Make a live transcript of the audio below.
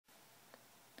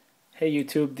Hey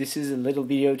YouTube, this is a little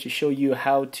video to show you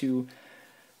how to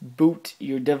boot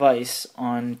your device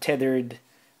on tethered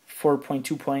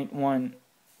 4.2.1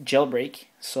 jailbreak.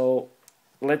 So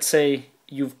let's say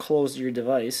you've closed your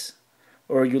device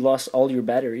or you lost all your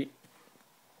battery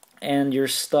and you're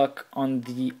stuck on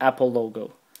the Apple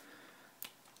logo.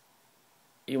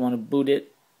 You want to boot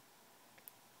it.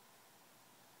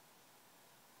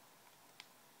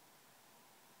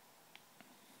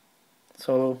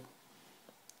 So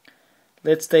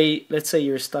let's say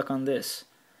you're stuck on this.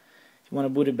 You want to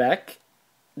boot it back.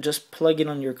 Just plug it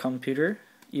on your computer,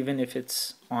 even if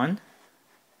it's on.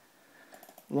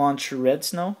 Launch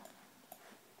Redsn0w.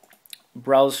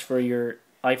 Browse for your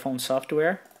iPhone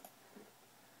software.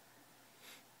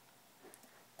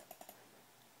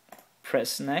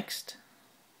 Press next.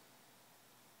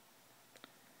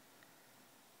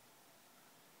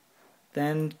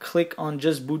 Then click on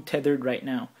just boot tethered right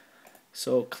now.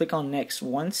 So click on next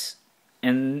once,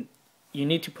 and you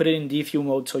need to put it in DFU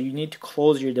mode, so you need to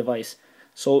close your device.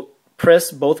 So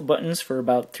press both buttons for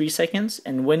about 3 seconds,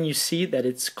 and when you see that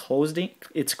it's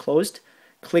closed,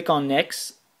 click on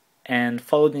next and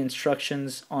follow the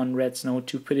instructions on Redsn0w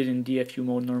to put it in DFU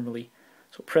mode normally.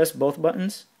 So press both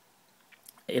buttons,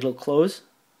 it'll close.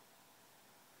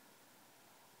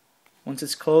 Once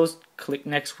it's closed, click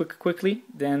next quickly,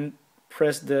 then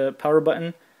press the power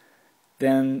button,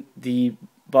 then the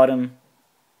bottom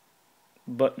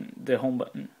button, the home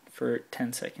button, for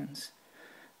 10 seconds.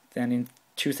 Then in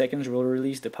 2 seconds we'll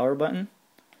release the power button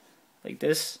like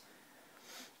this,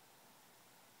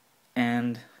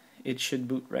 and it should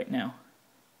boot right now.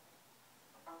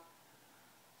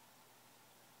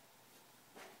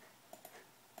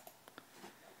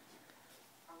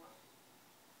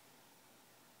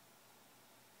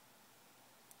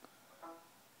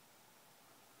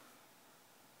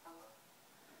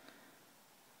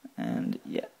 And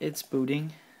yeah, it's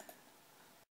booting.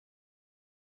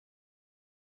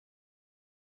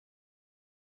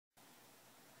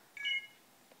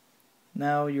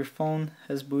 Now your phone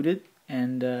has booted,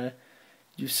 and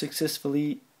you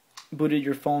successfully booted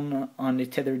your phone on a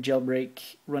tethered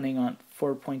jailbreak running on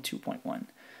 4.2.1.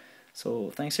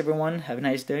 So thanks everyone, have a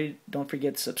nice day, don't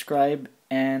forget to subscribe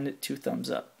and 2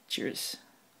 thumbs up. Cheers.